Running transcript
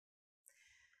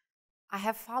I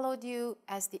have followed you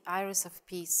as the iris of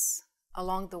peace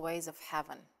along the ways of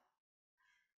heaven.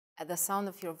 At the sound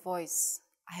of your voice,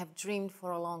 I have dreamed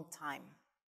for a long time.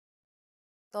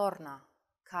 Torna,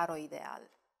 caro Ideale.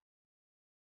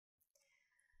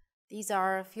 These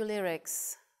are a few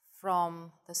lyrics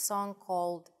from the song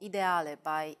called Ideale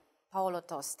by Paolo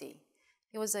Tosti.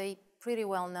 He was a pretty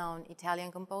well-known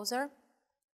Italian composer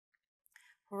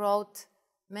who wrote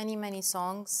many, many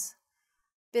songs,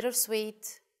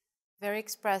 bittersweet, very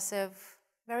expressive,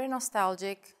 very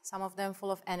nostalgic, some of them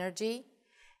full of energy.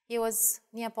 He was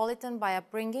Neapolitan by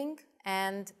upbringing,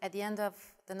 and at the end of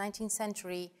the 19th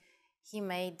century, he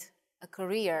made a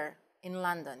career in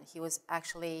London. He was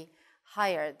actually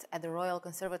hired at the Royal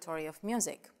Conservatory of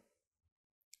Music.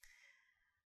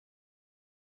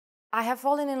 I have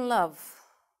fallen in love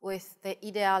with the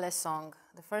Ideale song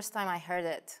the first time I heard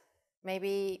it,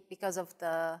 maybe because of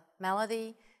the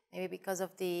melody, maybe because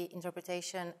of the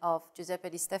interpretation of Giuseppe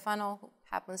Di Stefano, who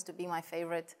happens to be my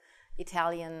favorite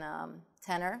Italian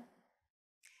tenor.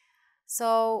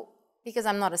 So, because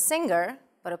I'm not a singer,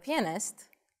 but a pianist,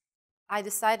 I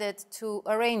decided to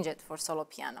arrange it for solo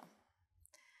piano.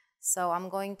 So I'm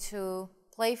going to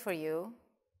play for you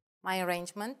my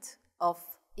arrangement of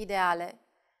Ideale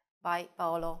by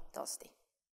Paolo Tosti.